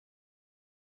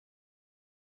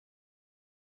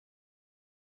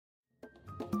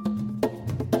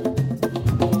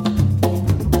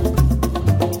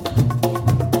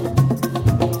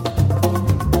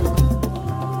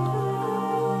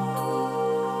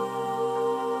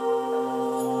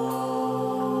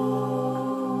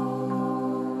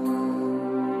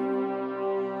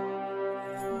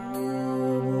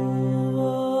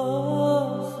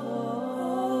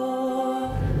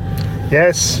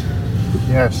Yes.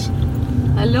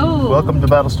 Hello. Welcome to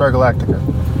Battlestar Galactica.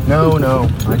 No,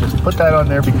 I just put that on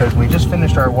there because we just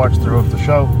finished our watch through of the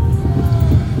show.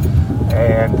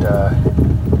 And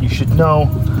you should know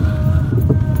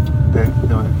that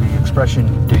the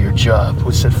expression, do your job,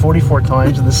 was said 44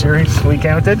 times in the series, we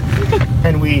counted.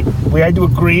 And we had to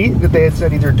agree that they had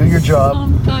said either do your job.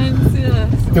 Sometimes,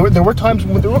 yes. There were times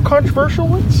when there were controversial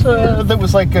ones that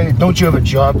was like, don't you have a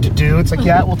job to do? It's like,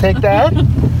 yeah, we'll take that.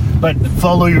 But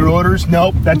follow your orders?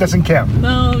 Nope, that doesn't count.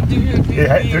 No, do your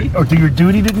duty. Or do your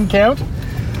duty didn't count?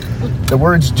 The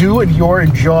words do and your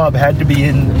and job had to be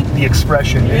in the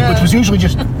expression, which was usually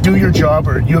just do your job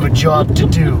or you have a job to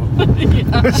do.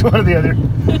 It's one or the other,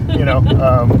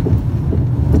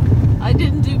 I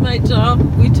didn't do my job.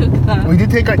 We took that. We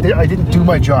did take, I didn't do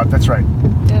my job, that's right.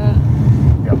 Yeah.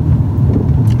 Yep.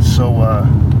 So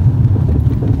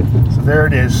there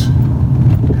it is.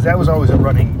 Because that was always a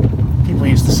running... People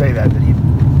used to say that he'd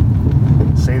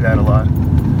say that a lot.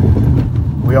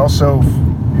 We also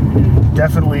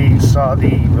definitely saw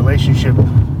the relationship, the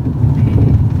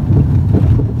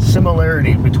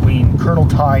similarity between Colonel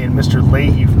Ty and Mr.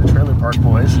 Leahy from the Trailer Park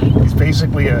Boys. He's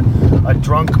basically a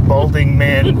drunk, balding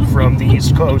man from the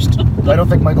East Coast. I don't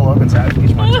think Michael Hogan's actually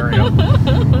from Ontario.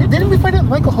 Didn't we find out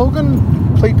Michael Hogan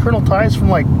played Colonel Ty's from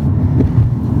like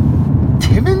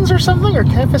Timmins or something, or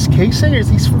Kapuskasing, or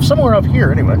he's from somewhere up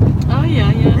here anyway. Oh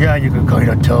yeah. Yeah, you can kind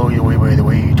of tell the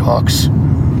way he talks.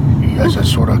 He has a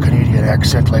sort of Canadian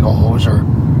accent like a hoser.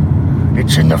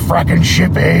 It's in the fracking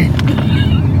ship, eh?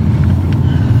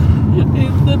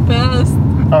 He's the best.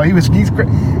 Oh, he's great.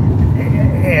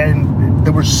 And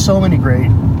there were so many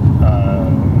great.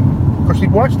 Of course,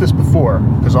 we'd watched this before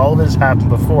because all of it has happened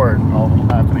before, and all of it will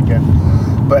happen again.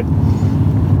 But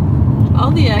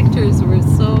all the actors were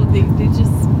so they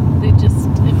just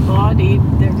embodied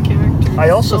their characters. I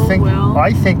also so think well.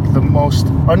 I think the most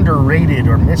underrated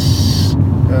or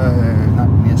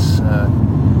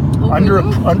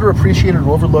underappreciated or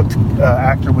overlooked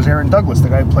actor was Aaron Douglas, the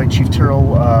guy who played Chief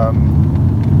Tyrrell,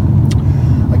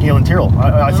 Galen Tyrrell.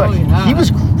 I thought he was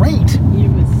great. He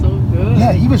was so good.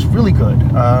 Yeah, he was really good.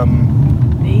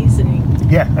 Amazing.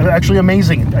 Yeah, actually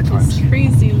amazing at times. His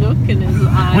crazy look in his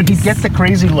eyes. When he gets the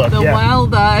crazy look, the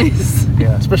wild eyes.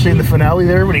 Yeah, especially in the finale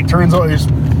there when he turns on his,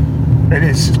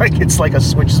 it's like a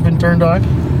switch has been turned on.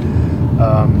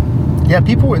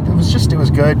 It was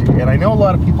good, and I know a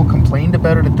lot of people complained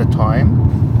about it at the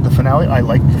time. The finale, I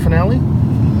liked the finale.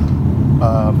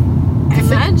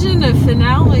 Imagine a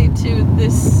finale to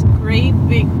this great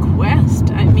big quest.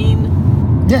 I mean,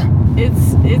 yeah,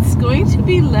 it's going to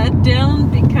be let down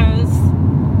because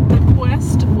the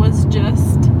quest was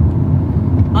just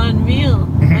unreal.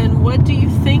 Mm-hmm. And what do you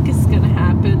think is going to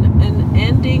happen? An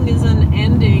ending is an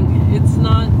ending. It's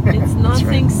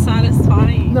nothing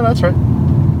sathing. No, that's right.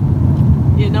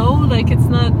 Like it's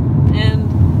not.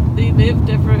 And they lived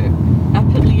ever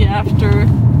happily after,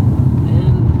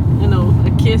 and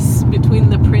a kiss between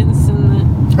the prince and the.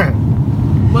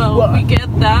 Well, we get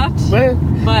that, but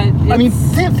I mean,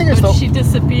 the thing is, though, she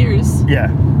disappears.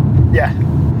 Yeah.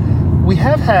 We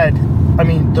have had. I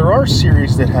mean, there are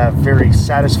series that have very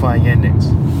satisfying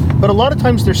endings, but a lot of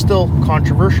times they're still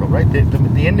controversial, right?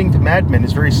 The ending to Mad Men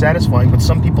is very satisfying, but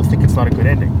some people think it's not a good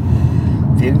ending.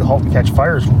 The ending of *Halt and Catch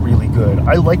Fire* is really good.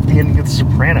 I like the ending of *The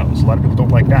Sopranos*. A lot of people don't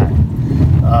like that.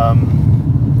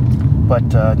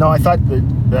 No, I thought the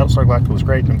Battlestar Galactica was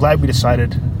great. I'm glad we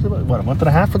decided, a month and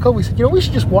a half ago, we said, we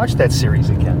should just watch that series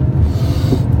again.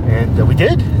 And we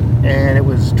did, and it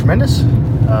was tremendous.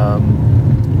 I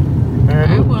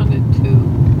wanted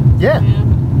to. Yeah.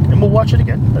 And we'll watch it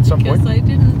again at some point. Because I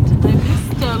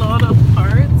missed a lot of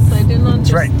parts. I didn't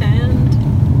understand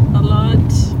a lot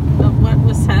of what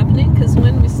was happening. Because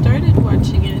when we started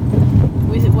watching it,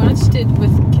 we watched it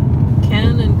with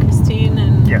Ken and Christine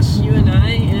and you and I.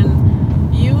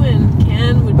 And you and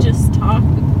Ken would just talk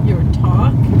your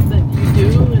talk that you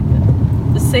do.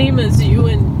 And the same as you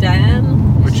and Dan.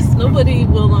 Nobody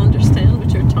will understand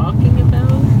what you're talking about.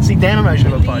 See, Dan and I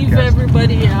should have a podcast. Leave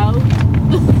everybody out.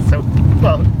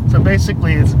 So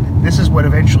basically, this is what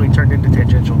eventually turned into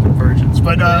Tangential Convergence.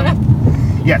 But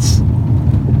yes.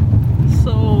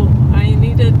 So I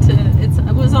needed to.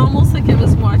 It was almost like I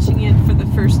was watching it for the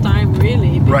first time,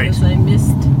 really, because I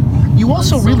missed. You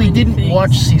also really didn't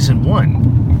watch season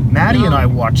 1. Maddie and No. I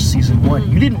watched season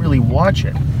 1. You didn't really watch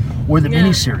it, or the Yeah.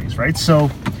 miniseries, right? So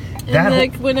that And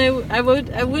like when I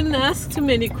wouldn't ask too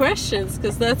many questions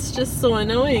because that's just so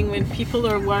annoying when people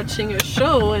are watching a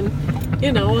show and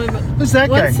who's that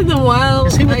guy? once in a while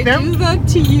Is he with I them? do that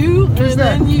to you Who's and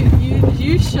that? then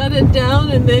you shut it down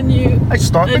and then you I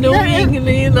stopped it. Yeah, yeah.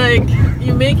 annoyingly like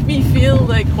you make me feel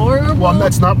like horrible. Well,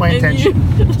 that's not my and intention.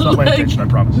 You, It's not my intention, I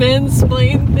promise.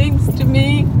 mansplain things to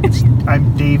me.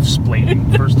 I'm Dave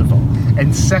splaining, first of all.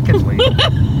 And secondly,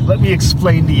 let me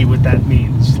explain to you what that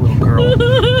means, little girl.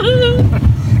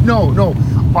 No.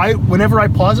 Whenever I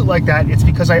pause it like that, it's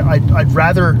because I'd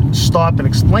rather stop and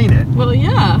explain it. Well,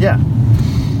 yeah. Yeah.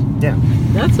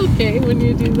 That's okay when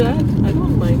you do that. I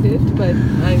don't mind it, but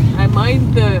I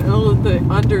mind all of the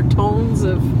undertones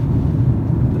of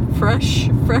fresh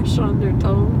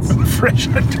undertones. Fresh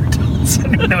undertones. I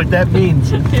don't even know what that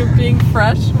means. You're being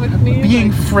fresh with me. Being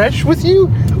like, fresh with you?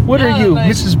 What Yeah, are you, like-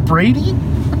 Mrs. Brady?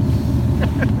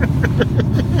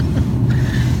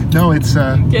 No, it's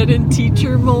get in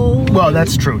teacher mold. well,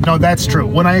 that's true. No, that's true.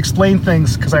 When I explain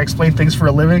things, because I explain things for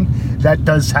a living, that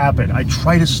does happen. I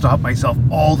try to stop myself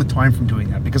all the time from doing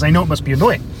that because I know it must be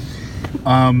annoying.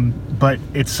 But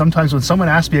it's sometimes when someone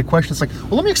asks me a question, it's like,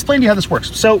 well, let me explain to you how this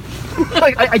works. So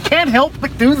I can't help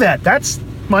but do that. That's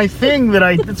my thing that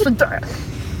I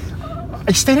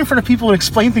stand in front of people and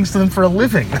explain things to them for a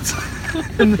living.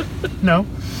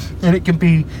 And it can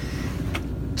be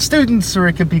students or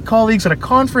it could be colleagues at a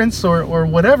conference or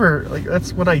whatever. Like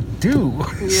that's what I do.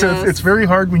 So Yes. it's very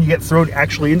hard when you get thrown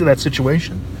actually into that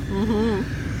situation.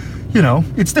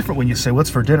 It's different when you say what's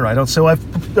for dinner. I don't say,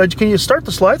 can you start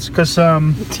the slides? Because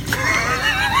turn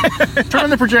on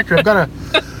the projector. I've got a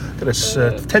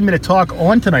 10-minute talk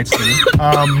on tonight's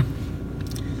theme.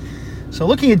 So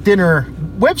looking at dinner,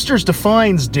 Webster's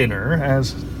defines dinner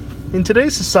as, in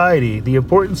today's society, the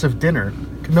importance of dinner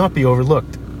cannot be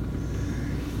overlooked.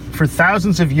 For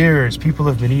thousands of years, people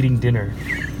have been eating dinner.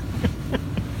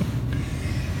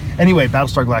 Anyway,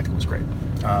 Battlestar Galactica was great.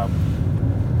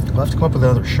 We'll have to come up with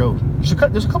another show. There's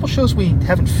a couple shows we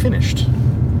haven't finished.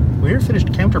 We never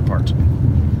finished Counterpart.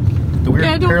 The weird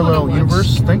Yeah, I don't parallel wanna watch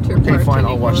universe thing. Okay, Counterpart fine.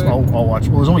 I'll watch. anymore. I'll watch.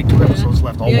 Well, there's only 2 episodes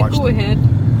left. I'll watch go them. ahead.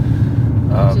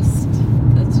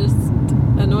 That's just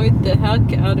annoyed the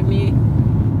heck out of me.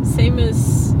 Same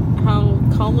as how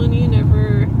Colony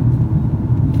never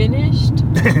finished.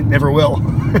 Never will,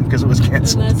 because it was And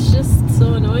canceled. that's just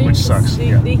so annoying. Which 'cause sucks, They,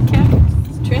 yeah. they kept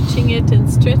stretching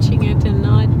it and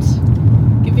not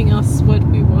giving us what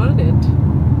we wanted. So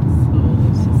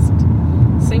it's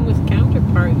just same with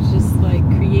Counterpart. It's just like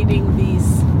creating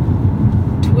these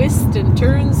twists and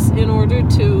turns in order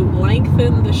to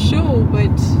lengthen the show,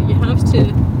 but you have to,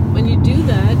 when you do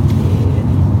that,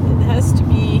 it has to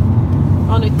be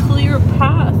on a clear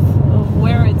path of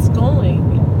where it's going,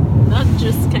 not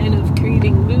just kind of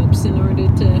creating loops in order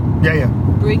to Yeah.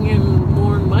 bring in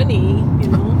more money,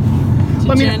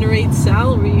 to I mean- generate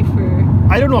salary for.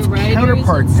 I don't know The if writers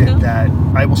Counterpart and did stuff? that.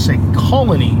 I will say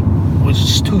Colony was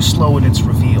just too slow in its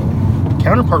reveal.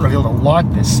 Counterpart revealed a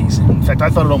lot this season. In fact, I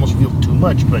thought it almost revealed too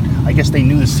much, but I guess they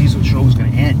knew the season show was going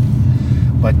to end.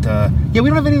 But we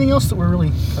don't have anything else that we're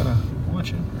really kind of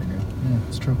watching right now. Yeah,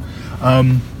 it's true.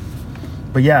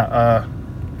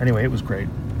 Anyway, it was great.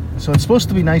 So it's supposed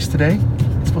to be nice today.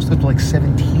 It's supposed to go to like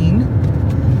 17,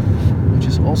 which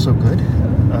is also good.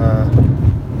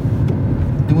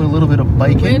 Doing a little bit of We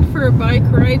biking. went for a bike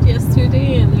ride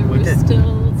yesterday, and there We were did.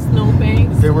 still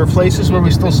snowbanks. There were places where we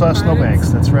still saw snowbanks.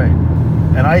 That's right.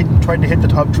 And I tried to hit the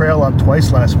top trail up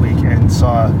twice last week and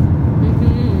saw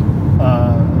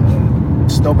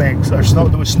snowbanks or snow.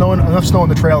 There was enough snow on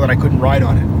the trail that I couldn't ride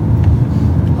on it.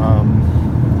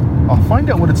 I'll find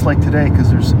out what it's like today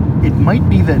because it might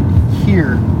be that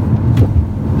here,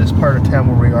 this part of town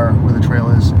where we are, where the trail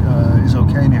is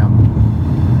okay now.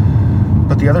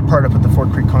 But the other part up at the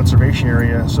Fort Creek Conservation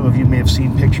Area, some of you may have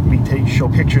seen me show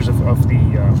pictures of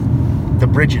the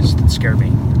bridges that scare me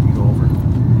that we go over.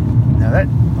 Now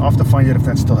I'll have to find out if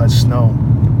that still has snow.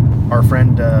 Our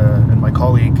friend and my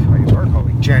colleague, I guess our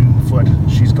colleague, Jen Foote,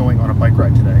 she's going on a bike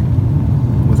ride today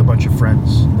with a bunch of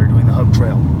friends. They're doing the Hub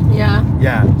Trail. Yeah.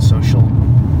 Yeah, so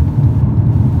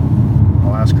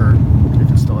I'll ask her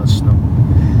if it still has snow.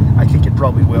 I think it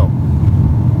probably will.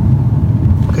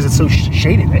 Because it's so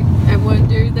shaded, eh? I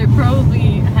wonder, they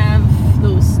probably have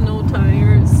those snow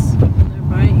tires on their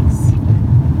bikes.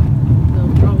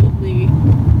 They'll probably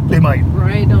They might.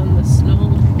 ride on the snow.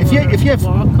 If you have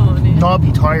walk on it.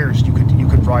 knobby tires, you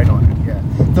could ride on it, yeah.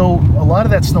 Though a lot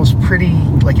of that snow's pretty,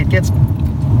 like it gets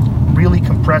really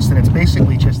compressed and it's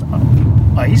basically just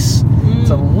ice. It's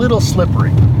a little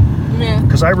slippery. Yeah.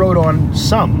 Because I rode on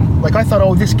some. Like, I thought,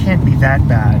 oh, this can't be that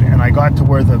bad. And I got to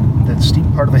where the steep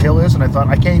part of the hill is, and I thought,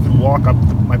 I can't even walk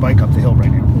my bike up the hill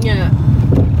right now. Yeah.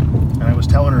 And I was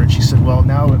telling her, and she said, well,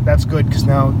 now that's good, because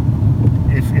now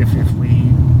if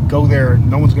we go there,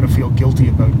 no one's going to feel guilty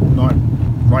about not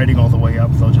riding all the way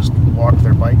up. They'll just walk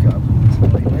their bike up. So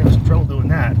like, I have some trouble doing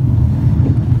that.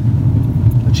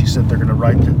 But she said they're going to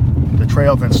ride the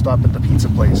trail, then stop at the pizza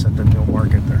place at the Mill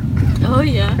Market there. Oh,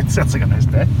 yeah. It sounds like a nice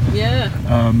day. Yeah.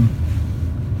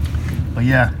 But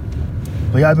yeah,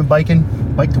 I've been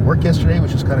biked to work yesterday,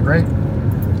 which was kind of great.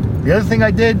 The other thing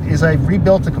I did is I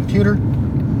rebuilt the computer.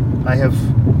 I have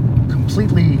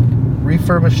completely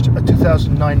refurbished a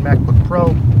 2009 MacBook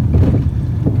Pro.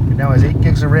 It now has 8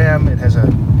 gigs of RAM. It has a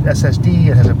SSD.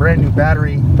 It has a brand new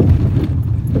battery.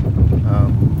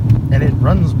 And it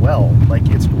runs well. Like,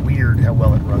 it's weird how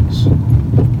well it runs.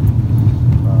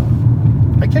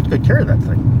 I take good care of that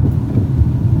thing.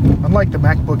 Unlike the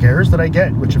MacBook Airs that I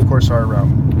get, which of course are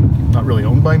not really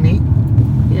owned by me.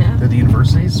 Yeah. They're the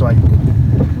universities, so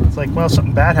it's like, well,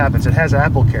 something bad happens. It has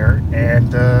Apple Care,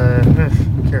 and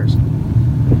who cares?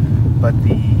 But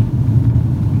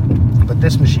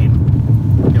this machine,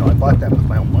 you know, I bought that with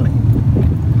my own money,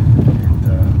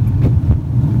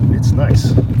 and it's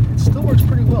nice. It still works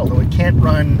pretty well, though it can't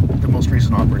run the most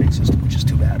recent operating system, which is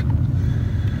too bad.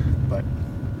 But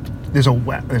there's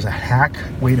a hack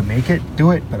way to make it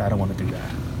do it, but I don't want to do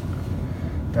that.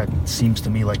 That seems to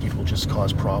me like it will just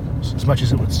cause problems. As much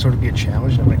as it would sort of be a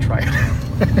challenge, I might try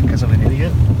it because I'm an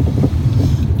idiot.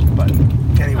 But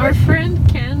anyway. Our friend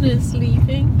Ken is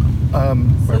leaving.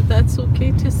 So that's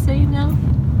okay to say now?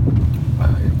 I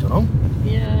don't know.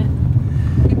 Yeah.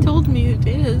 He told me it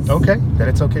is. Okay, then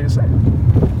it's okay to say.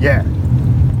 Yeah.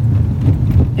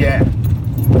 Yeah.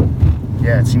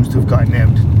 Yeah, it seems to have gotten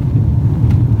nabbed.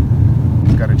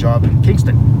 He's got a job in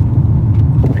Kingston,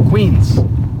 at Queens,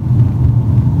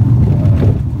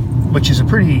 which is a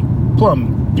pretty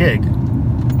plum gig,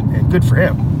 and good for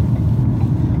him.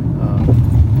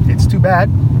 It's too bad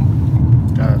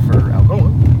for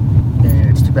Algoa, and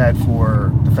it's too bad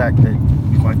for the fact that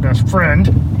he's my best friend.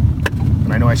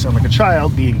 And I know I sound like a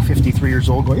child being 53 years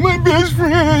old going, my best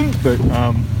friend! But,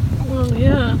 well,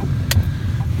 yeah.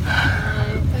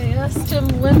 I asked him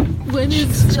when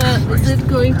is it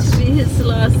going to be his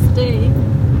last day?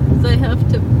 Because I have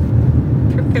to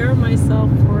prepare myself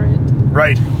for it.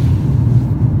 Right.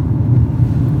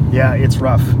 Yeah, it's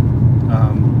rough.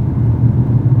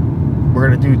 We're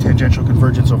going to do tangential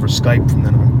convergence over Skype from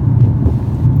then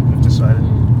on. We've decided.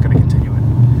 I'm going to continue it.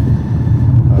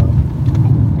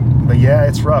 But yeah,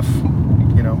 it's rough,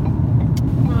 you know.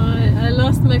 I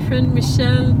lost my friend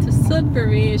Michelle to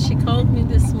Sudbury. She called me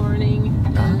this morning,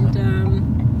 and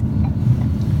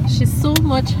she's so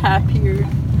much happier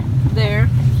there.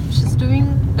 She's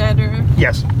doing better.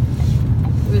 Yes.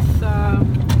 With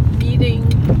meeting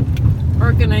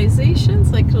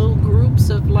organizations, like little groups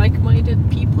of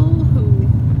like-minded people who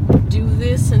do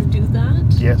this and do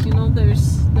that. Yes. You know, there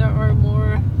are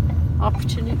more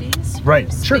opportunities for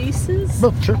right. spaces.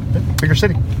 Sure. Well, sure. Bigger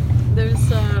city.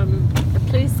 There's a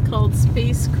place called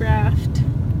Spacecraft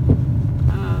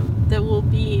that will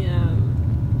be a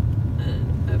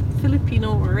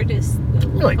Filipino artist that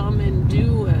will really? come and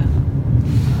do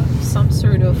some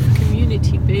sort of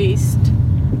community-based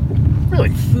really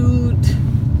food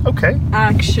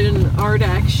action, art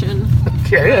action.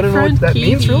 Okay, I don't know what that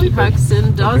means really.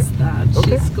 Huxon does that.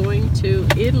 Okay. She's going to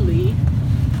Italy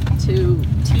to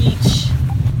teach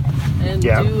and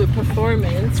do a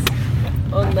performance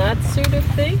on that sort of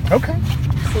thing. Okay.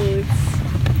 So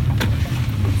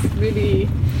it's really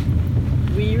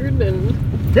weird and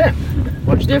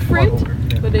different.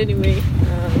 Yeah. But anyway,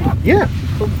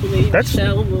 hopefully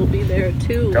Michelle will be there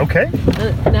too. Okay.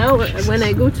 Now, when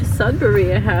I go to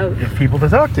Sudbury, I have people to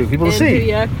talk to, people to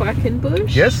see. Andrea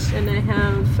Quackenbush. Yes. And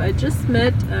I just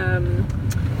met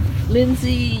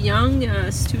Lindsay Young,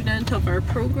 a student of our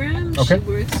program. Okay. She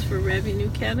works for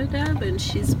Revenue Canada, and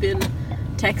she's been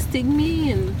texting me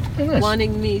and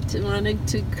wanting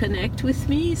to connect with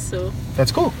me. So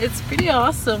that's cool. It's pretty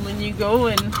awesome when you go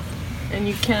and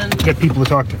you can get people to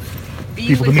talk to. Be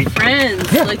people with to meet.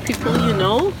 friends, like people you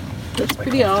know. That's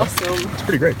pretty awesome. It's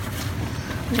pretty great.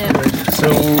 Yeah. Right. So,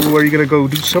 are you gonna go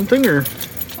do something, or?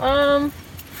 I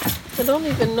don't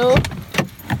even know.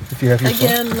 If you have your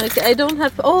again, phone? Like I don't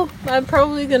have. Oh, I'm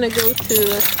probably gonna go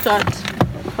to Scott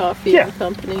Coffee and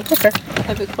Company. Okay.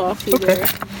 Have a coffee there.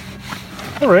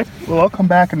 All right. Well, I'll come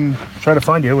back and try to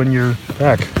find you when you're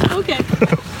back. Okay.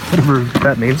 Whatever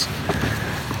that means.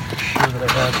 Sure that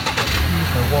I have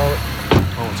my wallet.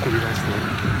 Oh, it's gonna be nice there.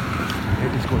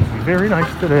 It is going to be very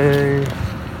nice today.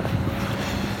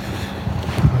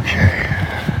 Okay.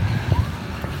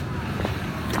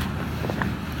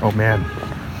 Oh man,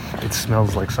 it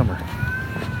smells like summer.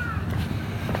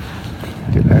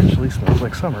 It actually smells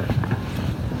like summer.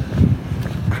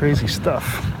 Crazy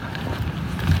stuff.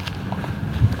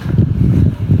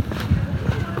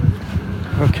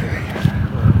 Okay,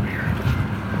 where are we here?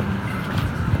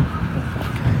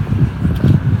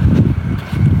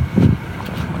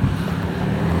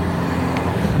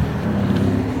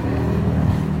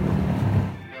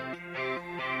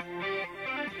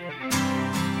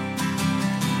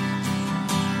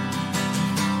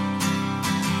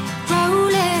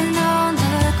 Rolling on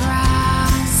the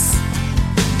grass.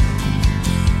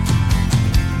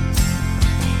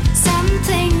 Some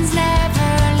things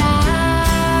never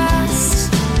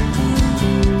last.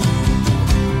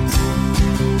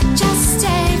 Just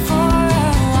stay for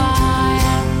a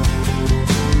while.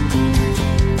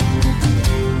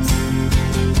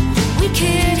 We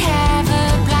could have a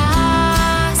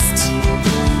blast.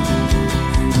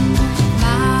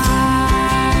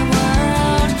 My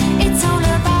world, it's all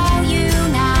about you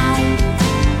now.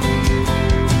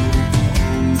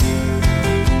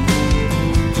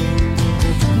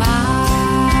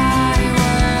 My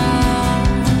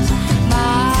world, my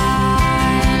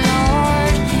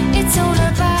lord, it's all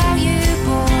about you,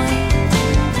 boy.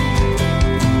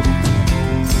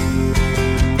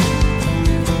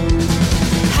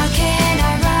 How can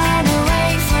I run away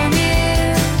from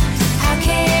you? How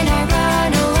can I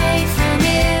run away from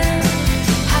you?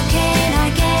 How can I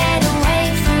get away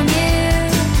from you?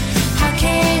 How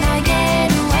can I get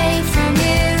away from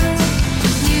you?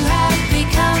 You have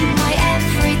become my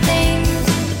everything.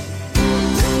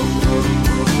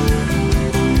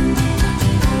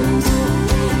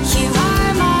 You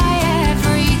are my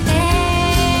everything.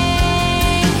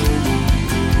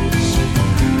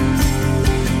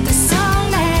 The song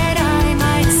that I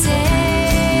might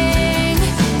sing,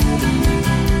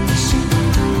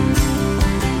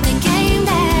 the game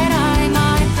that I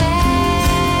might play.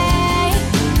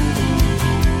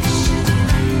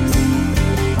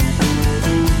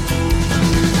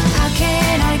 How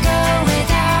can I go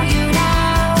without you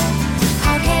now?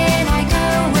 How can I go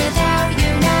without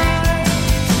you now?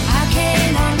 How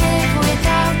can I live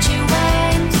without you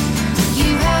when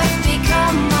you have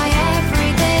become my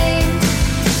everything?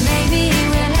 Maybe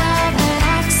we'll have an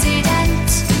accident.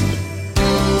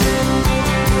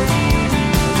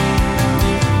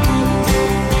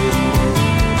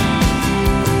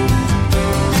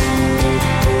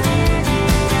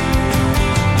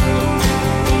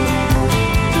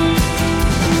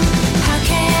 How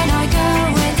can I go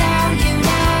without you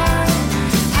now?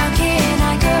 How can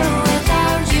I go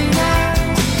without you now?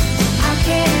 How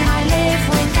can I live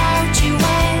without you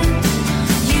when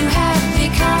you have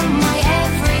become my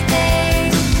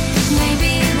everything?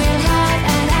 Maybe we'll have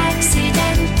an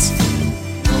accident.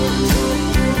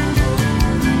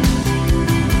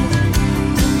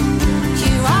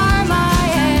 You are my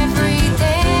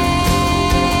everything.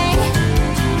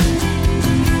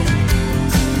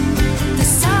 The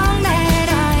song that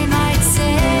I might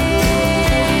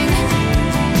sing.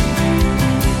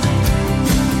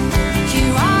 You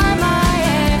are my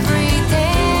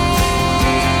everything.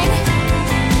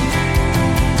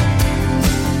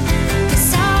 The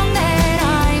song that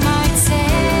I might sing.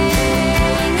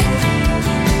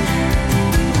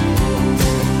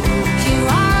 You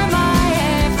are my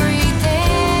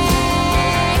everything.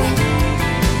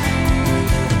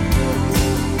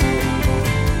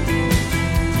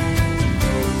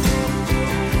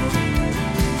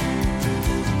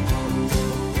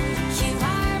 You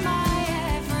are my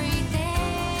everything.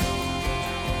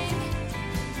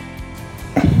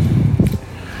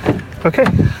 Okay.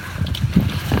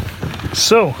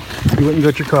 So, you went and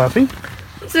got your coffee.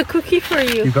 It's a cookie for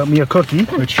You you. got me a cookie,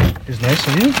 which is nice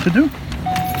of you to do.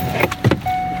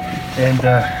 And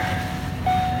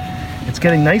it's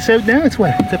getting nice out now. It's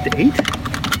what? It's up to 8?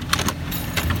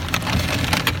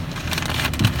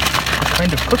 What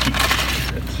kind of cookie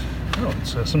is it? Oh,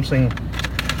 it's something.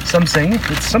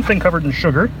 It's something covered in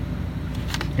sugar.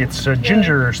 It's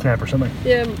ginger snap or something.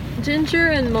 Yeah, ginger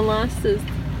and molasses.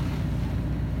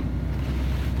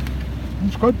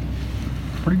 It's good.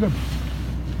 Pretty good.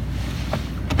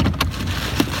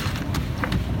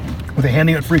 Were they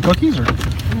handing out free cookies or?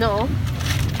 No,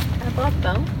 I bought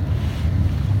them.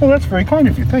 Oh, that's very kind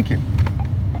of you. Thank you.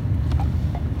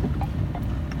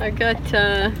 I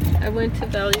went to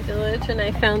Valley Village and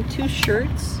I found 2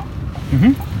 shirts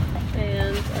Mm-hmm.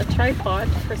 and a tripod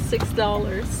for $6.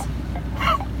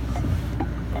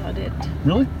 Bought it.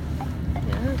 Really?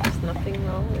 Yeah, there's nothing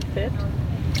wrong with it.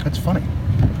 That's funny.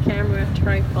 camera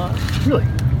tripod. Really?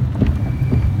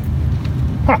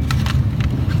 Huh.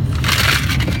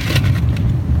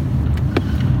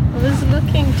 I was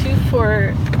looking too for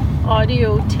an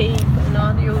audio tape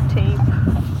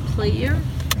player,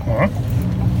 Huh?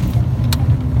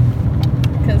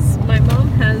 because my mom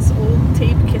has old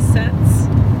tape cassettes.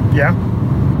 Yeah.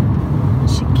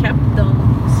 She kept them,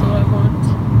 so I want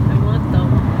them.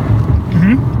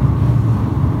 Mm-hmm.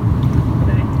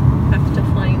 But I have to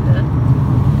find a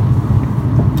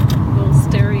little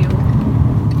stereo.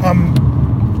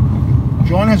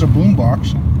 John has a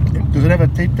boombox. Does it have a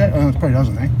tape deck? It probably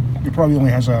doesn't, eh? It probably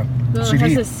only has a No, CD.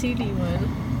 it has a CD one.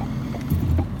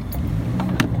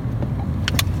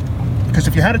 Because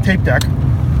if you had a tape deck,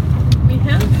 We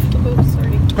have. Oh,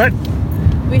 sorry. but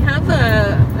We have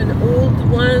an old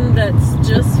one that's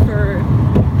just for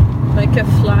like a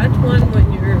flat one when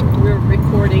we're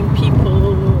recording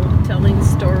people telling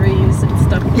stories and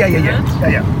stuff like that.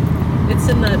 yeah. It's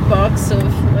in that box of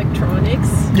electronics.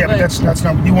 Yeah, but that's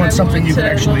not. You want I something you can a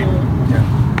actually. little- Yeah.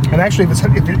 And actually,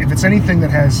 if it's anything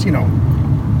that has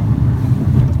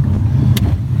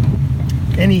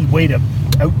any way to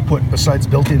output besides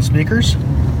built-in speakers,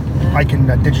 I can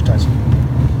digitize it.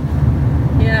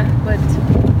 Yeah, but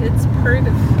it's part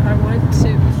of. I want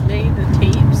to play the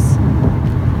tapes.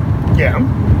 Yeah.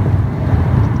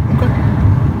 Okay.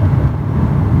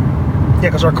 Yeah,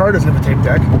 because our car doesn't have a tape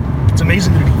deck. It's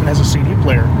amazing that it even has a CD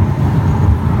player.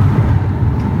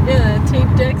 Yeah,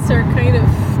 tape decks are kind of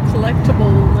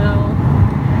collectible now.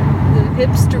 The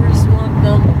hipsters want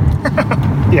them.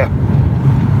 Yeah.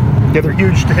 Yeah, they're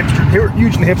huge to hipster. They're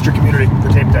huge in the hipster community. The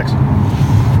tape decks.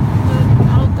 But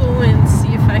I'll go and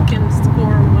see if I can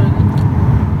score one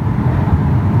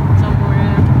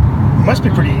somewhere. It must be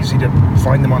pretty easy to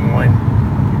find them online.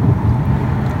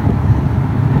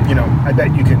 I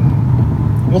bet you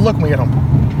can. We'll look when we get home.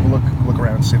 We'll look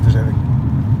around and see if there's anything.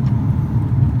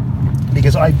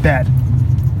 Because I bet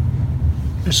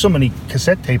there's so many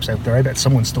cassette tapes out there. I bet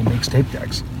someone still makes tape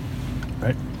decks,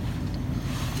 right?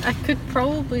 I could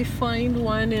probably find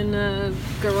one in a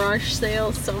garage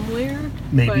sale somewhere.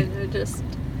 Maybe. But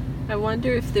I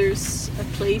wonder if there's a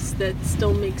place that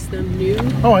still makes them new.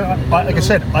 Oh, like I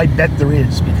said, I bet there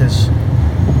is because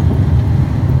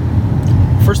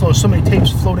first of all, there's so many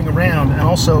tapes floating around, and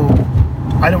also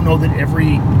I don't know that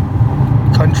every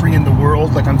country in the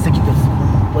world, like I'm thinking of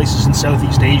places in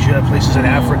Southeast Asia, places in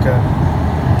Africa,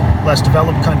 less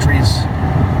developed countries,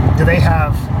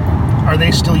 are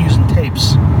they still using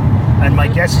tapes? And my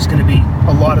guess is going to be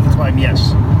a lot of the time,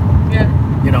 yes. Yeah.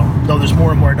 Though there's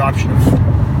more and more adoption of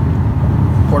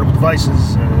portable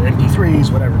devices,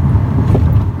 MP3s, whatever.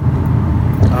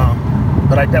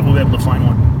 But I bet we'll be able to find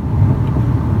one.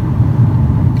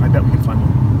 I bet we can find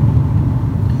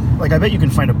one. Like, I bet you can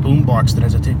find a boombox that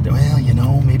has a tape.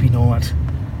 Well, maybe not.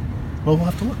 Well, we'll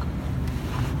have to look.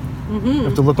 Mm-hmm. We'll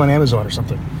have to look on Amazon or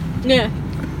something. Yeah.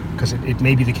 Because it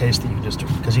may be the case that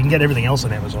because you can get everything else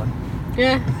on Amazon.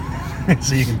 Yeah.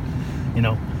 So you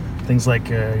can, things like you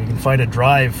can find a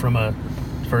drive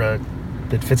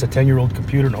that fits a 10-year-old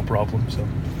computer, no problem. So,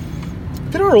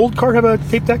 did our old car have a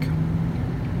tape deck?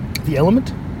 The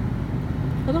Element?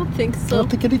 I don't think I so. don't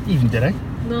think it even did, eh?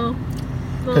 No.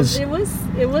 'Cause- It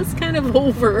was kind of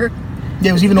over.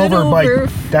 Yeah, it was even Been over by. over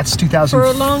That's For a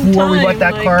 2004. long time. We bought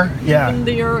that car. Yeah. Even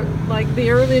the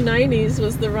early 90s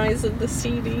was the rise of the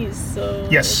CDs. So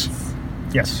Yes.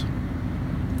 Yes.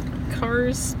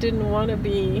 cars didn't want to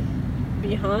be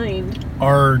behind.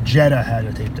 Our Jetta had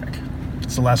a tape deck.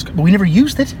 It's the last, but we never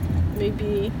used it.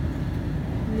 Maybe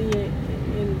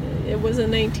it was a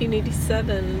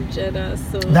 1987 Jetta.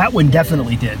 So That one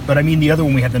definitely did. But I mean, the other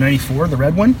one we had, the 94, the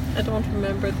red one, I don't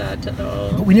remember that at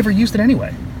all. but we never used it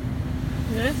anyway.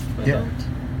 Yeah. I Yeah. don't.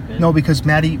 Yeah. No, because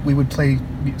Maddie, we would play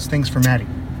things for Maddie.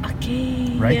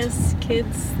 Okay. Right? Yes,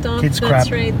 kids stuff. Kids That's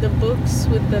crap. right. The books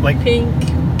with the Like- pink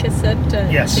cassette.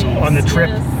 Yes, tapes. on the trip.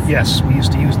 Yes. We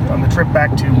used to use on the trip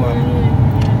back to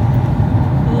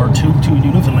Yeah. or to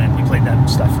Newfoundland. We played that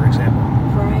stuff, for example.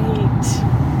 Right.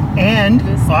 And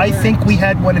That's I think correct. we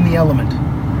had one in the Element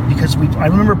because I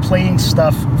remember playing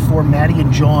stuff for Maddie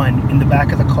and John in the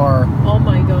back of the car Oh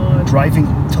my God. driving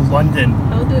to London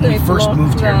How did when we I first block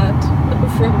moved here. that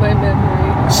from my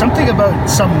memory? Something about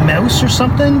some mouse or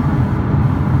something.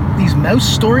 These mouse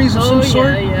stories of some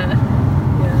sort. Yeah.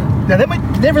 Now that might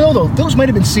never know though. Those might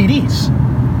have been CDs,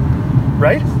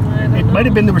 right? I don't It know. might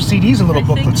have been there were CDs and little I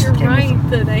booklets think you're that came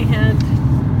with them. right that I had.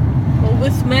 Well,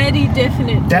 with Maddie,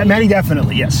 definitely. That Maddie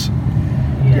definitely, yes.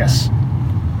 Yeah. Yes.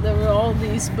 There were all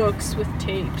these books with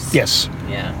tapes. Yes.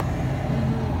 Yeah.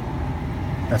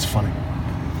 That's funny.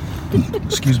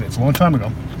 Excuse me, it's a long time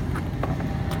ago.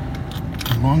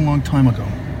 long, long time ago.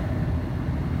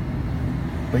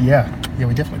 But yeah,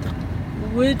 we definitely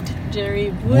did. Wood,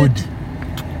 Jerry, wood.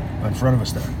 In front of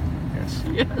us there. Yes.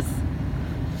 Yes.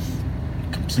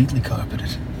 Completely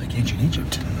carpeted, like ancient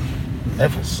Egypt.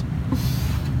 Levels.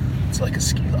 It's like a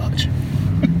ski lodge.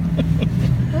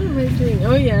 What am I doing?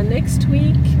 Oh yeah, next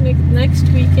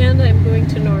weekend I'm going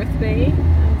to North Bay.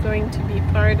 I'm going to be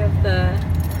part of the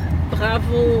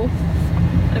Bravo.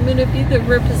 I'm going to be the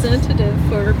representative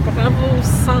for Bravo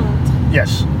Centre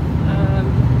Yes.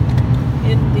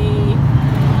 in the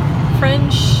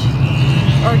French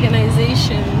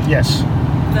organization Yes.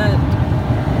 that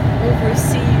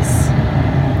oversees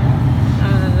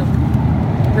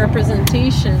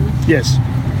representation Yes.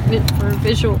 for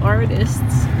visual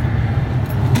artists.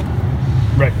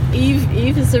 Right.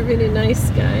 Yves is a really nice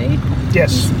guy.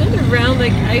 Yes. He's been around.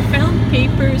 Like I found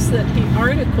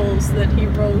articles that he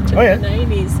wrote in Oh, yeah. the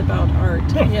 90s about art.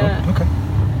 Oh, Yeah. okay.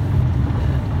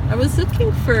 I was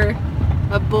looking for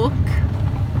a book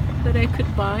that I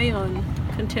could buy on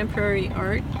contemporary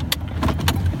art.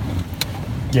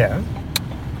 Yeah.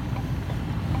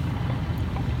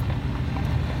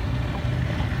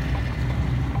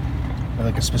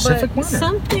 Like a specific But one?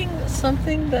 Or?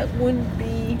 something that wouldn't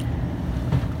be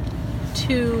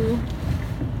too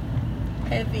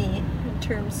heavy in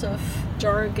terms of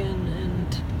jargon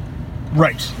and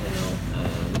Right.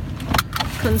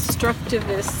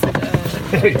 constructivist,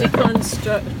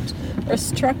 or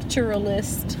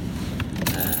structuralist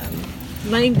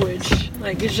language,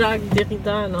 like Jacques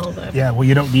Derrida and all that. Yeah, well,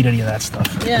 you don't need any of that stuff.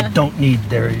 Yeah. You don't need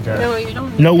Derrida. No, you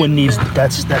don't. No one need needs that.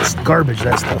 that's garbage,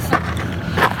 that stuff.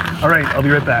 All right, I'll be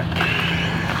right back.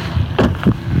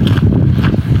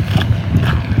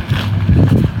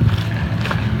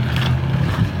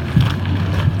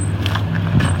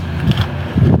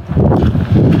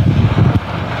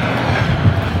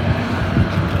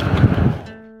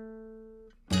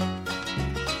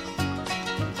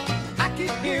 I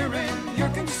keep hearing you're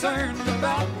concerned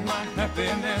about my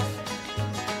happiness,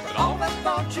 but all that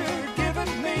thought you're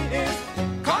giving me is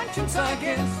conscience, I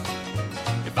guess.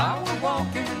 If I were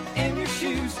walking in your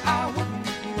shoes, I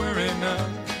wouldn't worry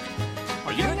none.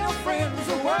 Are you and your friends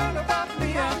are worried about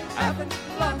me? I'm having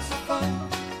lots of fun.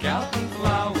 Counting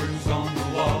flowers on the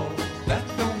wall, that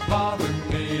don't bother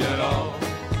me at all.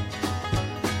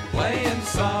 Playing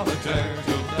solitaire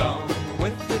till dawn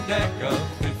with the deck of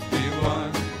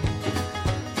 51.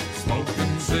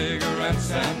 Smoking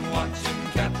cigarettes and watching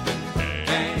Captain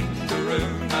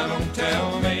Kangaroo. Now don't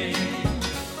tell me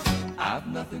I've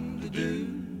nothing to do.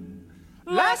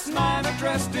 Last night I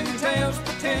dressed in tails,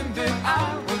 pretended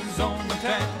I was on the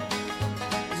town.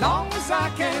 As long as I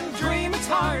can dream, it's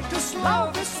hard to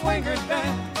slow the swinger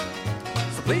down.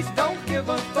 So please don't give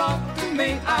a thought to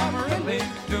me, I'm really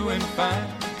doing fine.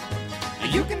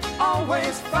 You can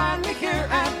always find me here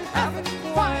and having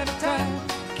quite a time.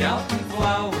 Counting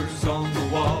flowers on the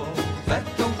wall, that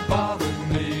don't bother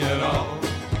me at all.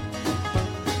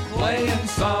 Playing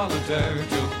solitaire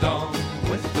till dawn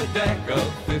with the deck of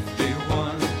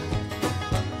 51.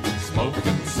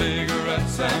 Smoking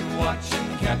cigarettes and watching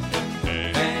Captain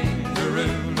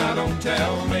Kangaroo. Now don't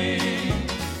tell me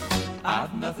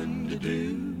I've nothing to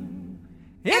do.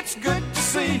 It's good to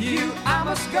see you, I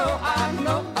must go, I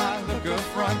know I look a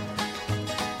front.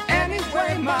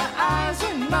 Anyway, my eyes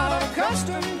are not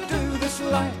accustomed to this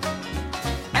light,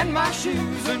 and my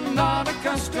shoes are not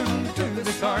accustomed to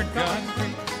this hard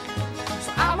concrete.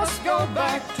 So I must go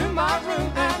back to my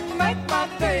room and make my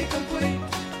day complete.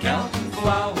 Counting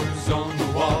flowers on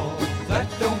the wall, that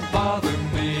don't bother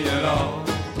me at all.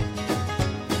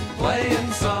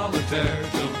 Playing solitaire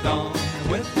till dawn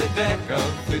with the deck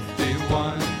of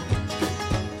 51.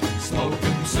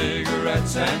 Smoking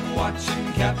cigarettes and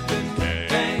watching Captain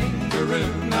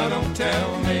Kangaroo. Now don't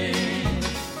tell me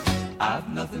I've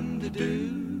nothing to do.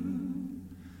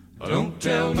 Don't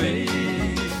tell me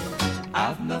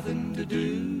I've nothing to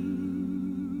do.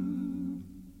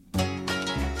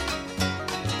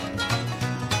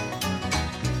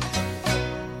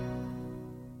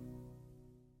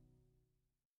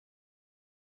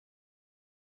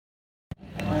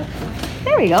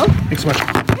 There we go. Thanks so much.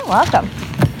 You're welcome.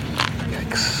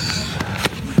 Yikes.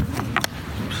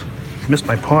 Missed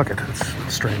my pocket.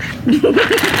 That's strange.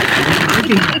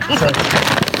 Sorry.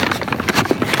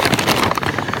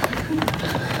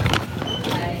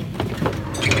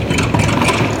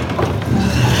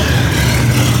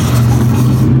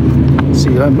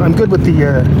 See, I'm good with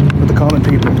the common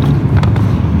people,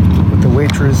 with the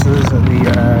waitresses and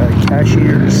the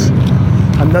cashiers.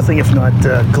 I'm nothing if not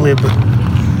glib.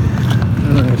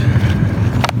 Alright.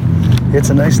 It's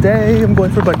a nice day. I'm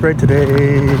going for a bike ride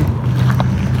today.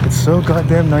 It's so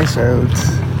goddamn nice out.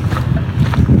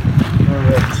 All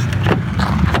right.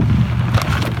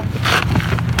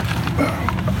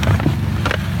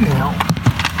 Now,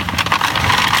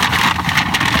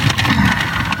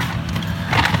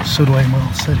 so do I. I'm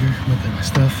all set here. Look at my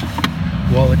stuff.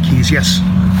 Wallet, keys. Yes.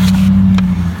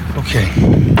 Okay.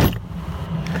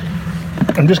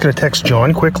 I'm just going to text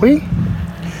John quickly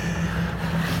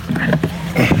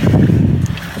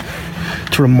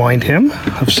to remind him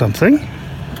of something.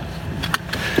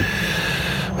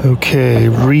 Okay,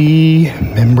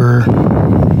 remember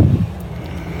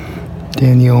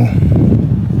Daniel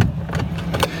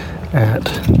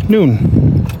at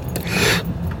noon.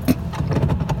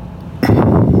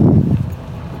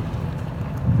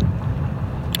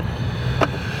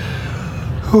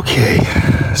 Okay,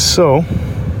 so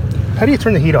how do you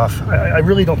turn the heat off? I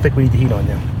really don't think we need the heat on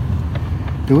now.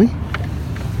 Do we?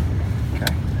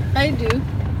 Okay. I do.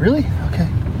 Really? Okay.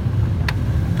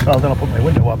 Oh, then I'll put my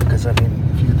window up because, I mean,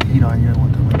 if you get the heat on, you don't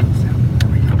want the windows down. There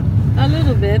we go. A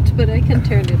little bit, but I can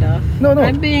turn it off. No.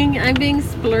 I'm being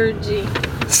splurgy.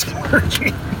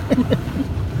 Splurgy.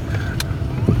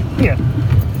 Yeah.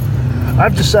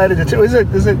 I've decided to.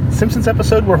 Is it Simpsons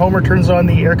episode where Homer turns on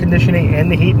the air conditioning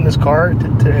and the heat in his car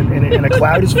and a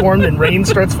cloud is formed and rain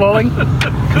starts falling?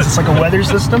 Because it's like a weather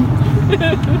system?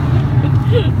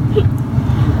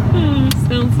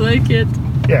 Sounds like it.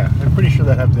 Yeah, I'm pretty sure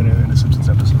that happened in a Simpsons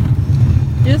episode.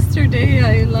 Yesterday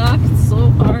I laughed so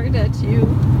hard at you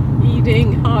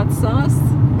eating hot sauce.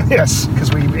 Yes,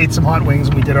 because we ate some hot wings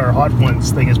and we did our hot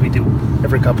ones thing as we do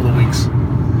every couple of weeks.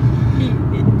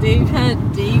 Dave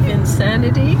had Dave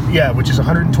Insanity. Yeah, which is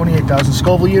 128,000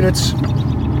 Scoville units.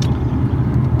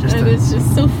 It's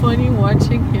just so funny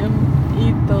watching him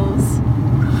eat those.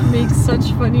 Make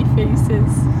such funny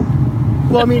faces.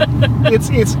 Well, I mean, it's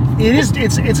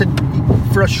a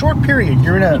for a short period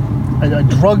you're in a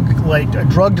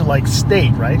drugged like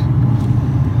state, right?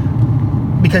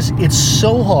 Because it's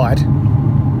so hot.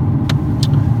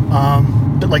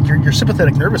 But like your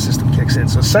sympathetic nervous system kicks in,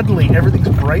 so suddenly everything's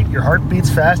bright, your heart beats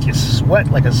fast, you sweat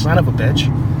like a son of a bitch.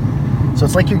 So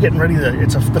it's like you're getting ready to.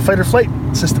 The fight or flight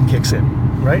system kicks in,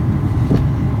 right?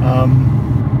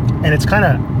 And it's kind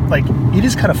of like it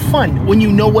is kind of fun when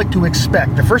you know what to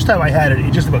expect. The first time I had it,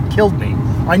 it just about killed me.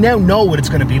 I now know what it's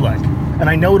going to be like, and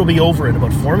I know it'll be over in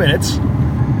about 4 minutes,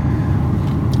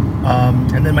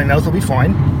 and then my mouth will be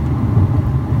fine.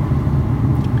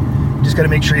 You just got to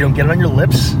make sure you don't get it on your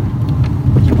lips.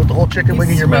 You put the whole chicken wing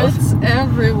in your mouth. Sweats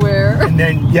everywhere. And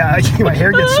then, yeah, my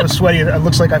hair gets so sweaty. It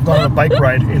looks like I've gone on a bike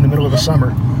ride in the middle of the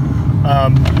summer.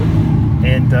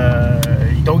 You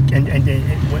don't,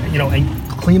 and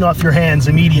clean off your hands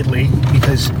immediately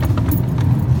because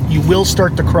you will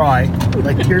start to cry.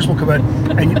 Like tears will come out,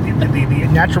 and the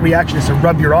natural reaction is to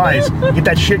rub your eyes, get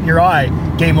that shit in your eye.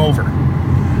 Game over.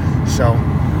 So.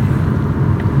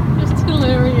 Just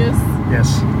hilarious.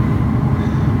 Yes.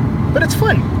 But it's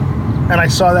fun. And I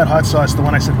saw that hot sauce, the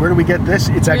one I said, where do we get this?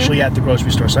 It's actually at the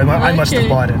grocery store, so I must have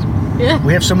bought it. Yeah.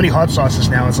 We have so many hot sauces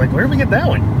now, it's like, where did we get that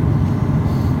one?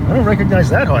 I don't recognize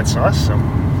that hot sauce, so.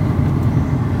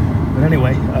 But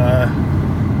anyway,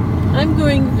 I'm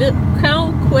going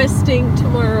cow questing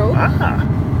tomorrow.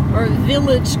 Or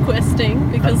village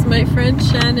questing, because my friend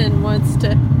Shannon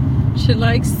she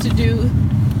likes to do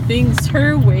things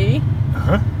her way.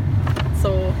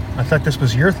 So. I thought this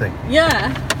was your thing.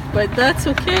 Yeah. But that's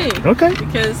okay. Okay.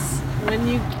 Because when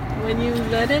you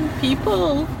let in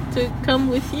people to come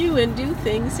with you and do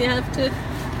things, you have to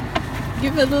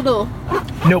give a little.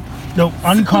 Nope.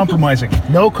 Uncompromising.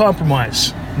 No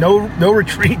compromise. No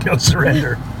retreat. No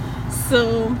surrender.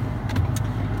 So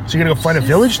you're gonna go find a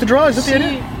village to draw? Is that the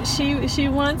idea? She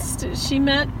wants to. She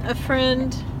met a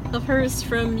friend of hers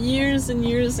from years and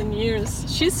years and years.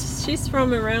 She's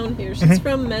from around here. She's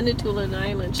from Manitoulin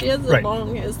Island. She has a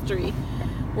long history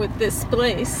with this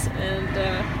place, and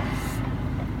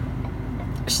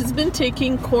she's been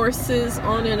taking courses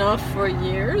on and off for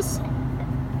years.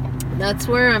 That's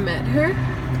where I met her.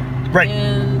 Right.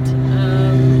 And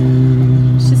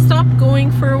she stopped going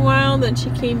for a while, then she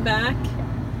came back.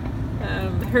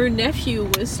 Her nephew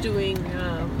was doing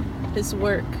his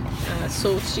work,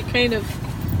 so she kind of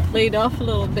laid off a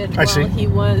little bit while he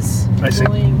was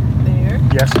going there.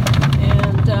 Yes.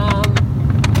 And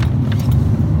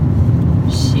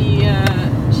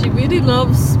she really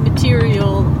loves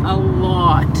material a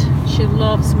lot. She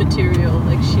loves material.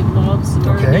 Like, she loves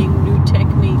learning new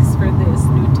techniques for this,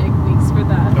 new techniques for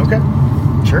that. Okay.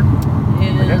 Sure.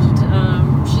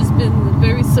 And she's been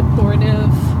very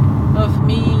supportive of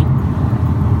me,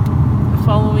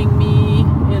 following me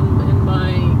in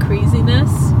my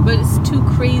craziness. But it's too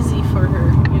crazy for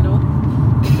her, you know?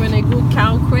 When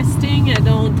interesting. I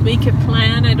don't make a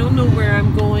plan. I don't know where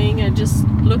I'm going. I just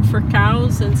look for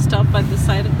cows and stuff at the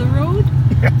side of the road.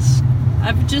 Yes.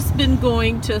 I've just been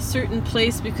going to a certain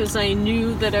place because I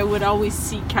knew that I would always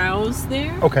see cows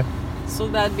there. Okay. So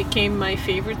that became my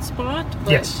favorite spot.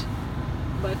 But, Yes.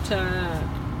 But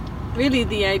really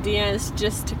the idea is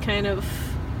just to kind of,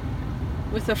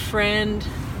 with a friend,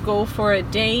 go for a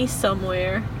day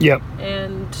somewhere Yep.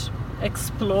 and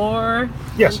explore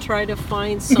Yes. and try to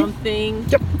find something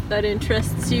Yep. that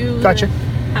interests you. Gotcha.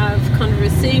 Have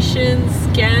conversations,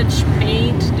 sketch,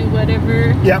 paint, do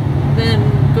whatever. Yep. Then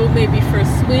go maybe for a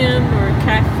swim or a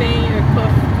cafe or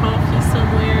coffee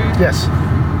somewhere. Yes.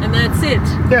 And that's it.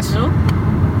 Yes. You know?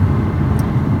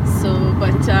 So,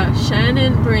 but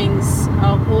Shannon brings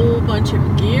a whole bunch of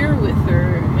gear with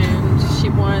her, and she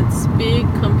wants big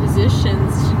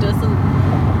compositions.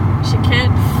 She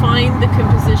can't find the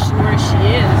composition where she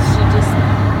is.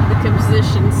 The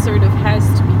composition sort of has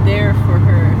to be there for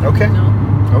her. Okay. You know?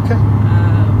 Okay.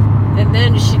 And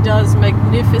then she does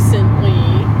magnificently,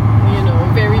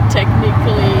 very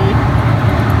technically.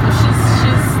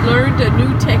 She's learned a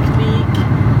new technique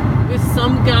with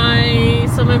some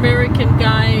American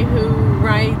guy who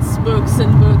writes books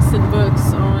and books and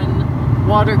books on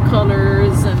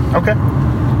watercolors and Okay. a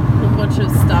whole bunch of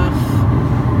stuff.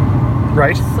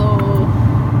 Right. So,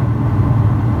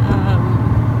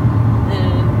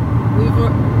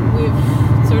 and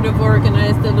we've sort of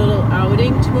organized a little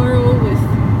outing tomorrow with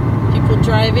people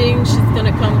driving. She's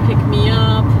gonna come pick me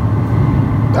up.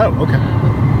 Oh, okay.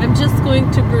 I'm just going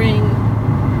to bring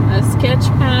a sketch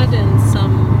pad and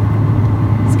some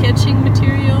sketching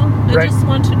material. I Right. just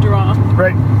want to draw.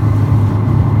 Right.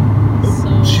 So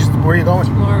Where are you going?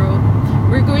 tomorrow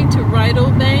we're going to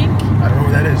Rydal Bank. I don't know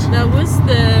where that is. That was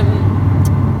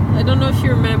I don't know if you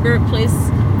remember a place,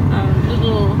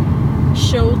 little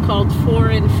show called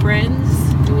Foreign Friends.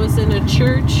 It was in a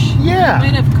church. Yeah.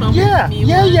 You might have come Yeah. with me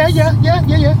Yeah. once.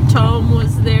 Yeah. Tom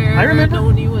was there. I remember.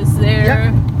 Noni was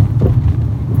there.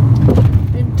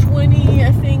 In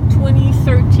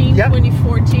 2013, Yep.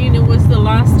 2014, it was the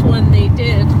last one they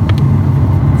did.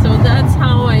 So that's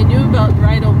how I knew about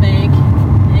Rydal Bank.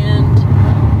 And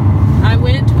I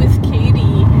went with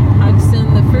Katie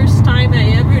Hudson the first time I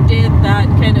ever did that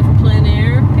kind of plein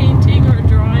air painting or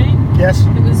drawing. Yes.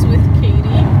 It was with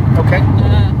Katie. Okay.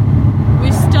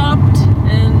 We stopped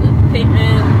and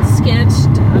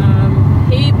sketched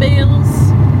hay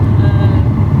bales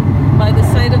by the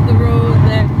side of the road.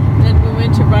 Then we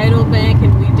went to Rydal Bank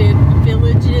and we did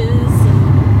villages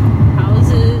and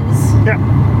houses. Yeah.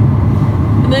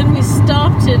 And then we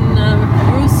stopped in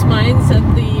Bruce Mines at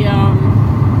the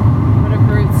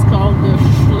whatever it's called, the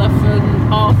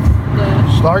Schleffenhof,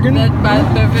 Schlargen? that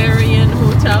Bavarian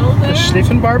hotel The there.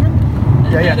 Schliffenbarben?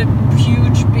 And Yeah, had yeah. a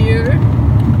huge beer.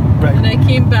 And Right. I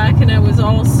came back and I was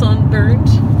all sunburnt.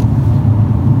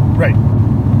 Right.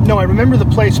 No, I remember the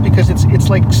place because it's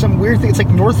like some weird thing. It's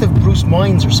like north of Bruce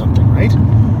Mines or something, right?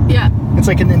 Yeah. It's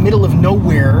like in the middle of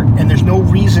nowhere, and there's no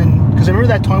reason. Because I remember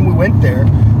that time we went there,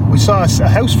 we saw a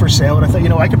house for sale, and I thought,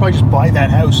 I could probably just buy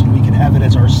that house and we could have it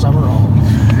as our summer home.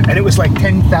 And it was like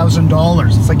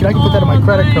 $10,000. It's like, I can put that on my Oh,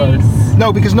 credit card. nice.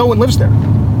 No, because no one lives there,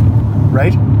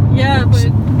 right? Yeah, but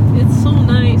it's so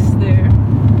nice there.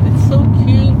 It's so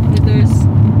cute. There's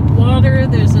water,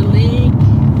 there's a lake,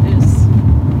 there's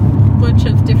a bunch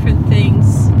of different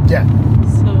things. Yeah.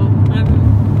 So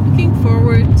I'm looking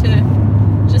forward to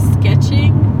just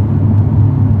sketching.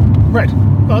 Right.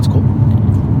 Oh, that's cool.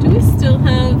 Do we still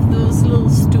have those little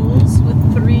stools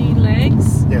with 3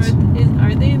 legs? Yes.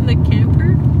 Are they in the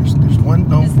camper? There's one.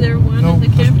 No. Is there one no, in the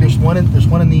camper? There's one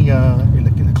in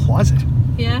the closet.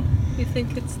 Yeah, you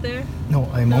think it's there? No,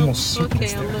 I'm No? almost certain Okay,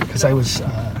 it's I'll there look it because up.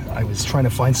 I was trying to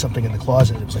find something in the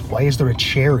closet. It was like, why is there a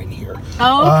chair in here?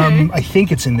 Oh, okay. I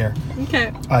think it's in there.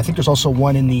 Okay. I think there's also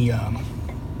one in the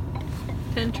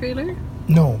Tent trailer?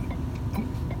 no.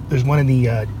 There's one in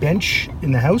the bench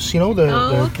in the house.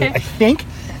 Okay. I think,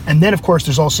 and then of course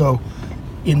there's also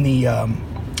in the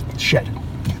shed.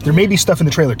 There may be stuff in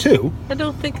the trailer too, I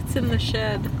don't think it's in the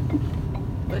shed.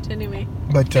 But anyway.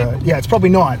 but yeah, it's probably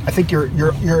not. I think your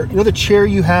the chair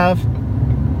you have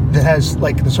that has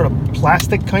like the sort of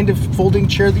plastic kind of folding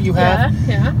chair that you have.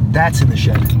 Yeah. That's in the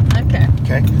shed. Okay.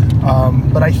 Okay,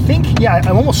 but I think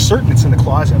I'm almost certain it's in the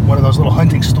closet. One of those little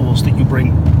hunting stools that you bring.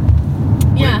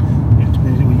 Yeah.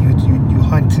 You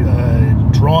hunt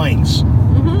drawings.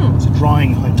 Mm-hmm. It's a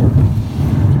drawing hunter.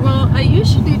 Well, I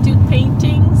usually do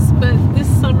paintings, but this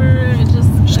summer I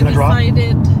gonna draw?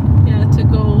 decided to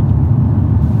go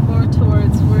more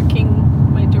towards working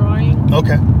my drawing,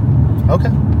 Okay.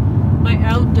 my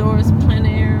outdoors plein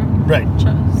air Right.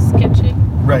 sketching.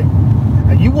 Right.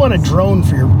 And you want a drone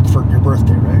for your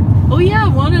birthday, right? Oh yeah, I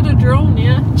wanted a drone.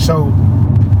 Yeah. So,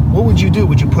 what would you do?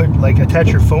 Would you attach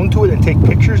your phone to it and take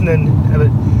pictures and then have it?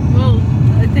 Well,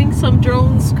 I think some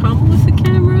drones come with a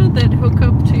camera that hook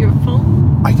up to your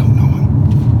phone. I don't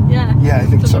know. Yeah. Yeah, I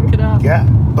think to so. Look it up. Yeah,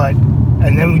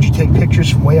 and then would you take pictures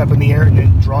from way up in the air and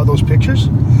then draw those pictures?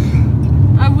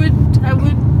 I would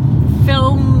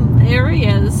film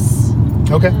areas.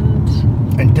 Okay.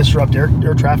 And And disrupt air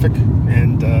traffic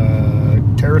and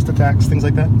terrorist attacks, things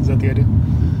like that. Is that the idea?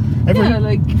 yeah,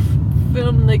 like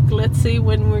film, like let's say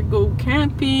when we go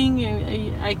camping,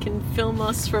 I can film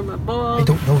us from above. I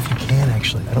don't know if you can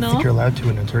actually. I don't No? think you're allowed to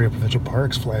in Ontario provincial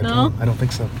parks fly a No? drone. I don't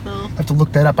think so. No. I have to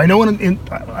look that up. I know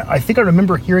I think I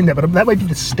remember hearing that, but that might be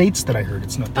the states that I heard.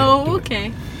 It's not. They don't do Oh, it.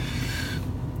 okay.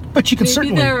 But you can Maybe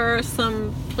certainly. there are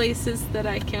some places that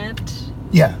I can't.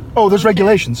 Yeah. Oh, there's Okay.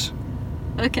 regulations.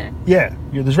 Okay. Yeah,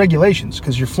 there's regulations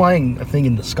because you're flying a thing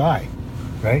in the sky,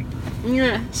 right?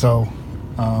 Yeah. So,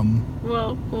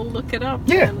 Well, we'll look it up.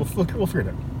 yeah, then. we'll figure it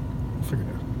out. We'll figure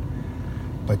it out.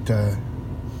 But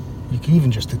you can even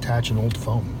just attach an old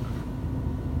phone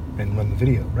and run the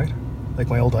video, right? Like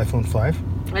my old iPhone 5.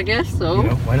 I guess so. You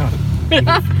know, why not? You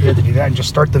have to do that and just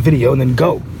start the video and then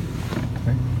go.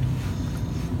 Right?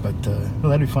 But well,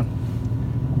 that'd be fun.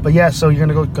 But yeah, so you're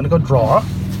gonna go draw,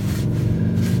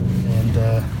 and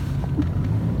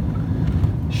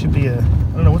should be I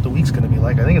don't know what the week's gonna be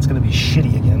like. I think it's gonna be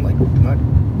shitty again, like not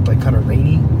like kind of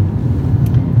rainy. I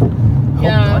hope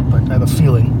Yeah. not, but I have a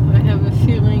feeling. I have a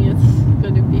feeling it's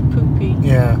going to be poopy.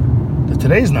 Yeah,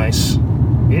 today's nice.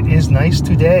 It is nice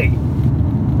today.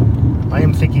 I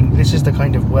am thinking this is the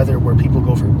kind of weather where people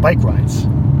go for bike rides.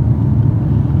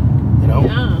 You know,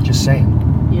 Yeah. just saying.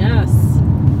 Yes.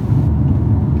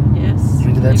 Yes. You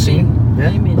into that I'm scene? in. Yeah?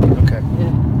 I'm in. Okay.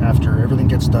 Yeah. After everything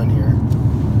gets done here,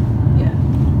 Yeah.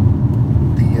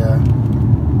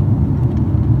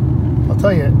 I'll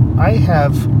tell you,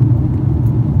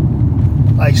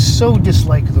 I so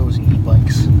dislike those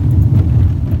e-bikes.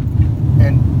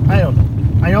 And I don't know.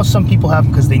 I know some people have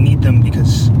them because they need them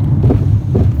because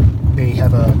they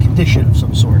have a condition of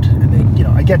some sort. And they,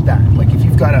 I get that. Like if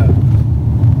you've got a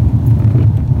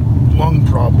lung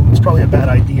problem, it's probably a bad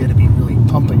idea to be really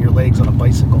pumping your legs on a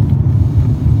bicycle.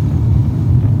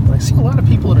 But I see a lot of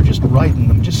people that are just riding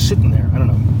them, just sitting there. I don't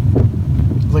know.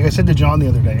 Like I said to John the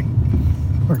other day,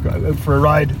 for a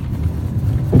ride,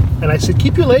 and I said,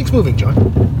 "Keep your legs moving, John."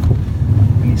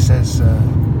 And he says, and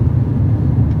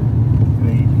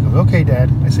he goes, "Okay,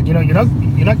 Dad." I said, "You're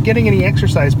not getting any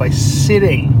exercise by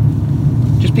sitting.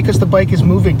 Just because the bike is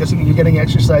moving doesn't mean you're getting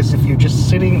exercise if you're just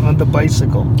sitting on the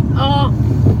bicycle." Oh,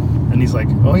 And he's like,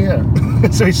 "Oh yeah."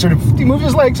 So he moved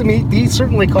his legs, and he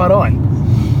certainly caught on.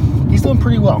 He's doing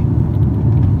pretty well.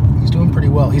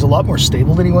 He's a lot more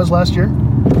stable than he was last year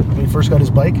when he first got his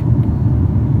bike.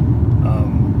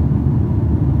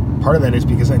 Part of that is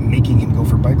because I'm making him go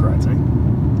for bike rides. The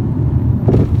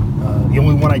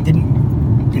only one I didn't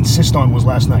insist on was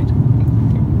last night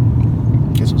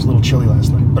because it was a little chilly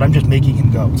last night. But I'm just making him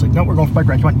go. It's like, no, we're going for bike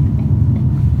rides. Come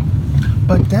on.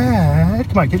 But Dad,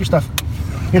 come on, get your stuff.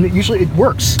 And usually it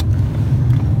works.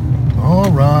 All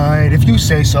right, if you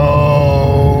say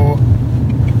so.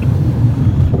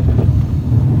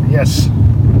 Yes,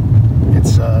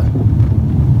 it's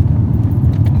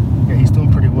yeah, he's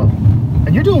doing pretty well,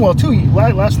 and you're doing well too.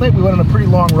 Last night we went on a pretty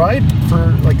long ride, for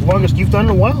like the longest you've done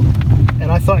in a while,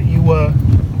 and I thought we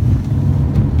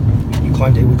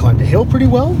climbed a hill pretty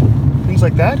well, things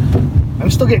like that. I'm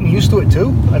still getting used to it too.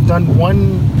 I've done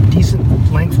one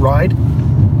decent length ride,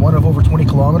 one of over 20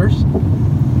 kilometers,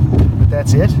 but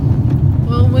that's it.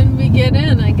 well, when we get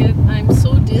in, I'm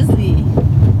so dizzy.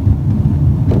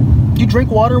 Do you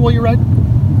drink water while you ride?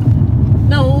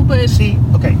 No, but See,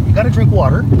 okay, you gotta drink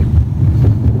water.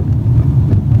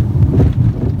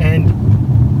 And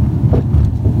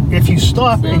if you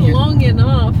stop it's not and you long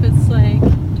enough. It's like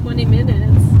 20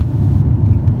 minutes.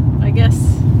 I guess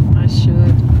I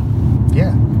should,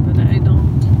 yeah. but I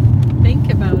don't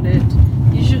think about it.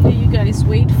 Usually you guys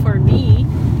wait for me,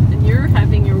 and you're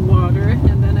having your water,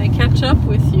 and then I catch up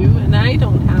with you, and I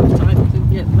don't have time to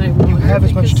get my water. You have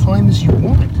as much because- time as you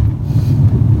want.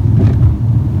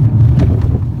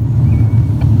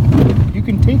 You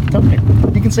can take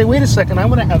time. You can say, wait a second, I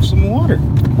want to have some water.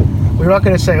 We're not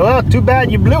going to say, well, too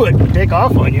bad you blew it. Take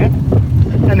off on you.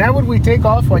 And how would we take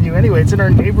off on you anyway? It's in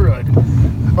our neighborhood.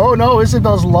 Oh no,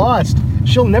 Isabel's lost.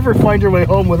 She'll never find her way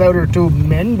home without her two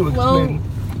men to explain.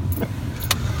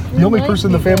 The only might person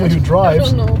in the be family that. who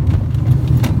drives. I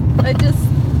don't know. I just,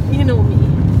 you know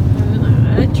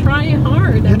me. I try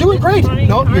hard. You're doing great. trying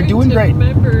No, you're hard doing to great.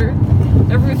 Remember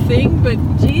everything, but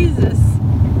Jesus.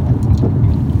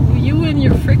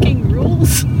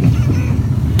 rules.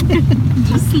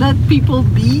 Just let people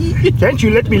be. Can't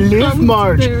you let me live, Come to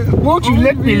Marge? their Won't you own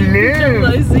let me live?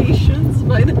 Realizations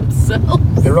by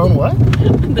themselves. Their own what?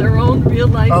 Their own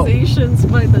realizations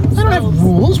by themselves. I don't have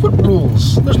rules. What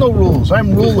rules? There's no rules.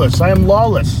 I'm ruleless. I am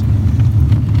lawless.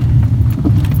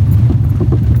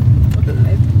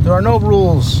 There are no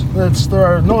rules. There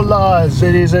are no laws.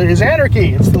 It is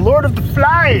anarchy. It's the Lord of the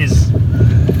Flies.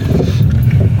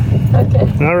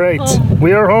 Okay. All right. Home.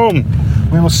 We are home.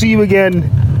 We will see you again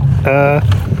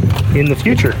in the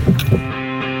future.